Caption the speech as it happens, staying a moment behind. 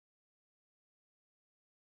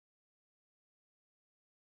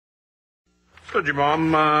Did your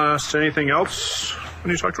mom say anything else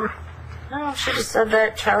when you talked to her? No, she just said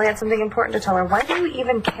that Charlie had something important to tell her. Why do you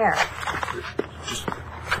even care?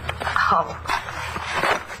 Oh.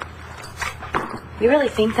 You really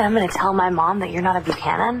think that I'm going to tell my mom that you're not a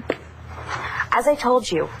Buchanan? As I told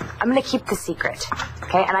you, I'm going to keep the secret,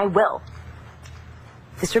 okay? And I will.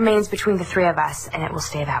 This remains between the three of us, and it will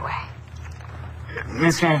stay that way.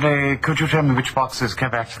 Miss Natalie, could you tell me which boxes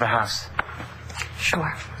came back to the house?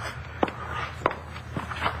 Sure.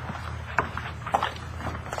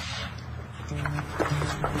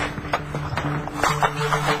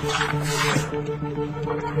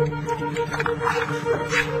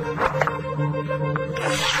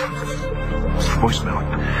 Voicemail.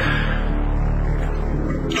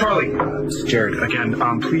 Charlie, this is Jared again.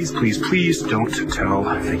 Please don't tell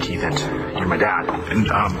Vicky that you're my dad. And,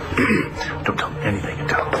 don't tell me anything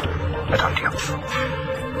until I talk to you.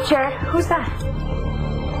 Jared, who's that?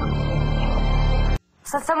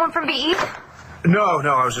 Is that someone from BE? No,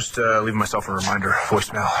 I was just leaving myself a reminder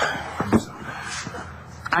voicemail.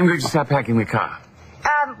 I'm going to start packing the car.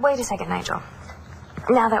 Wait a second, Nigel.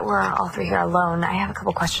 Now that we're all three here alone, I have a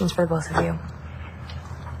couple questions for the both of you.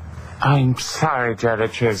 I'm sorry, Jared, I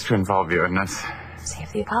chose to involve you in this.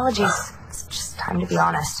 Save the apologies. It's just time to be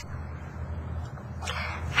honest.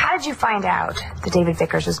 How did you find out that David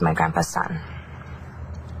Vickers was my grandpa's son?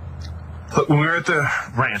 Look, when we were at the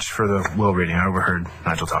ranch for the will reading, I overheard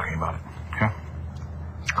Nigel talking about it. Okay?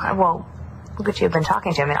 Well, who could you have been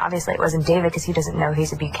talking to? I mean, obviously it wasn't David because he doesn't know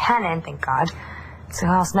he's a Buchanan, thank God. So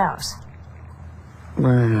who else knows?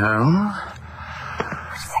 Well...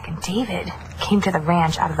 Wait a second, David came to the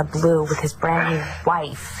ranch out of the blue with his brand new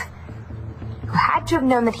wife, who had to have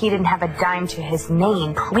known that he didn't have a dime to his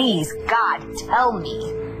name. Please, God, tell me.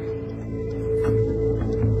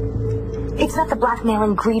 It's not the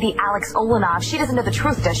blackmailing, greedy Alex Olenov. She doesn't know the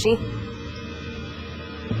truth, does she?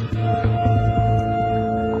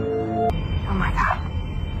 Oh, my God.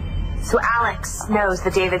 So Alex knows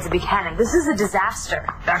that David's a Buchanan. This is a disaster.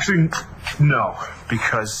 Actually, no.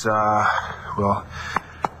 Because, well,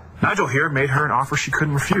 Nigel here made her an offer she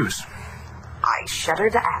couldn't refuse. I shudder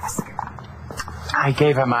to ask. I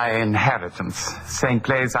gave her my inheritance, St.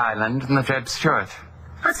 Blaise Island and the Jeb Stewart.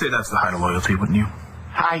 I'd say that's the height of loyalty, wouldn't you?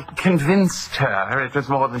 I convinced her it was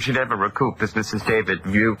more than she'd ever recoup as Mrs. David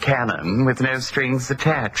Buchanan, with no strings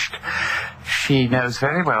attached. She knows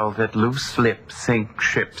very well that loose lips sink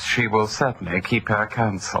ships. She will certainly keep her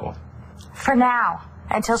counsel. For now,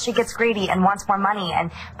 until she gets greedy and wants more money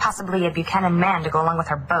and possibly a Buchanan man to go along with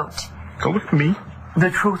her boat. Go with me. The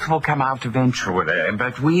truth will come out eventually,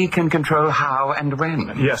 but we can control how and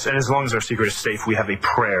when. Yes, and as long as our secret is safe, we have a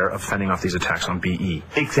prayer of fending off these attacks on BE.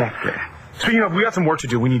 Exactly. Speaking of, we got some work to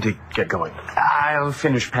do. We need to get going. I'll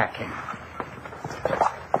finish packing.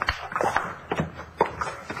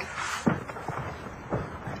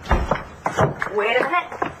 Wait a minute.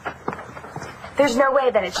 There's no way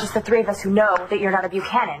that it's just the three of us who know that you're not a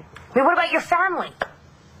Buchanan. I mean, what about your family?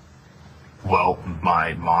 Well,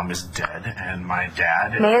 my mom is dead, and my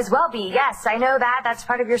dad... May as well be. Yes, I know that. That's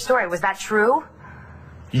part of your story. Was that true?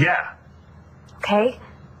 Yeah. Okay.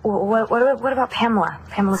 What about Pamela?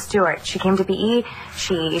 Pamela Stewart. She came to BE.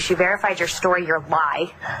 She verified your story, your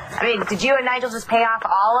lie. I mean, did you and Nigel just pay off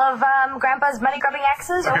all of Grandpa's money-grubbing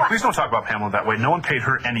exes, or Okay, what? please don't talk about Pamela that way. No one paid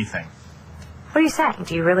her anything. What are you saying?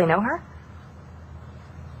 Do you really know her?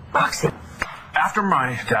 Roxy. After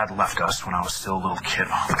my dad left us when I was still a little kid,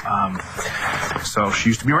 so she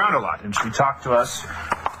used to be around a lot, and she talked to us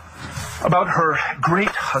about her great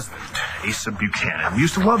husband, Asa Buchanan. We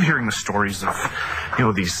used to love hearing the stories of,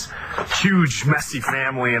 these huge, messy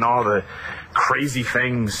family and all the crazy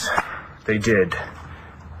things they did.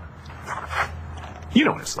 You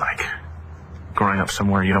know what it's like. Growing up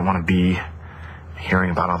somewhere you don't want to be, hearing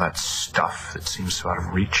about all that stuff that seems so out of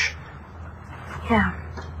reach. Yeah.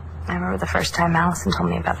 I remember the first time Allison told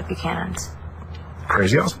me about the Buchanans.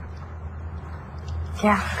 Crazy awesome.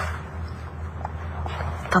 Yeah.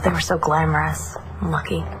 Thought they were so glamorous and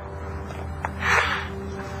lucky.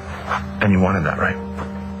 And you wanted that, right?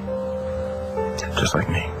 Just like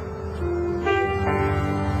me.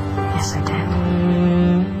 Yes, I did.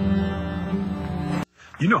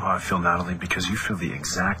 You know how I feel, Natalie, because you feel the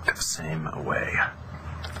exact same way.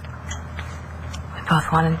 We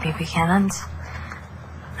both wanted to be Buchanans.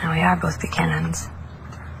 Now we are both Buchanans.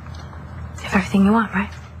 You have everything you want,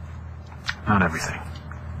 right? Not everything.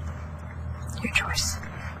 Your choice.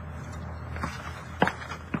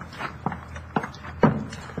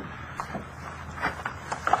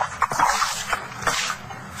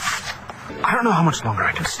 I don't know how much longer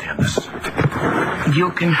I can stand this.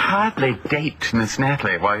 You can hardly date Miss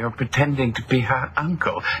Natalie while you're pretending to be her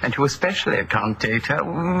uncle, and you especially can't date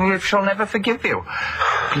her if she'll never forgive you.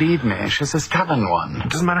 Believe me, she's a stubborn one. It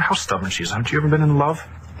doesn't matter how stubborn she is. Haven't you ever been in love?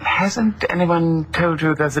 Hasn't anyone told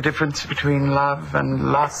you there's a difference between love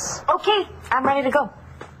and lust? Okay, I'm ready to go.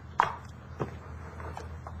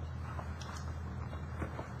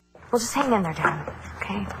 Well, just hang in there, Dad.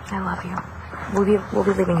 Okay? I love you. We'll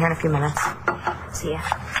be leaving here in a few minutes. See ya.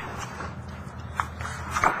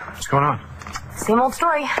 What's going on? Same old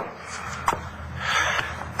story.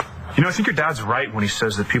 You know, I think your dad's right when he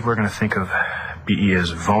says that people are going to think of B.E.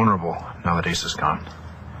 as vulnerable now that Ace is gone.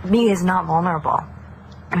 B is not vulnerable.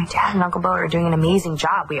 My dad and Uncle Bo are doing an amazing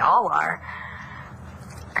job. We all are.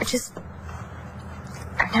 I've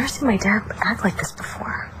never seen my dad act like this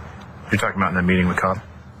before. You're talking about in that meeting with Cobb?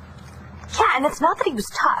 Yeah, and it's not that he was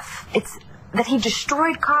tough. It's that he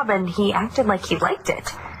destroyed Cobb and he acted like he liked it.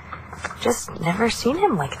 Just never seen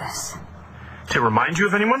him like this. Did it remind you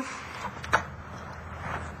of anyone?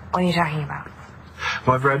 What are you talking about?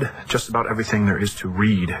 Well, I've read just about everything there is to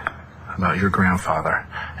read about your grandfather.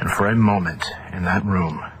 And for a moment in that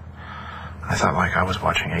room, I thought like I was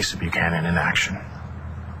watching Asa Buchanan in action.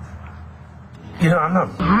 You know, I'm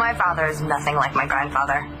not... My father is nothing like my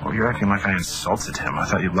grandfather. Well, you're acting like I insulted him. I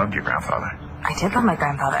thought you loved your grandfather. I did love my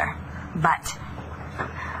grandfather, but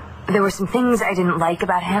there were some things I didn't like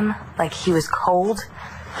about him, like he was cold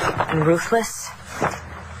and ruthless.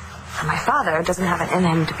 And my father doesn't have it in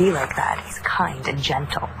him to be like that. He's kind and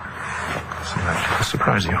gentle. So that will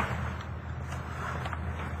surprise you.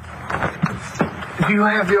 Do you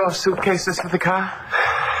have your suitcases for the car?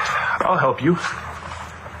 I'll help you.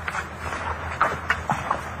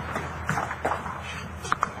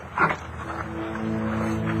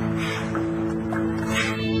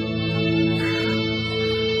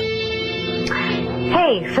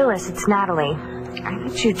 Hey, Phyllis, it's Natalie. I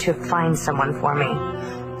need you to find someone for me.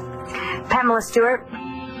 Pamela Stewart.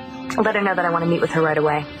 Let her know that I want to meet with her right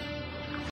away.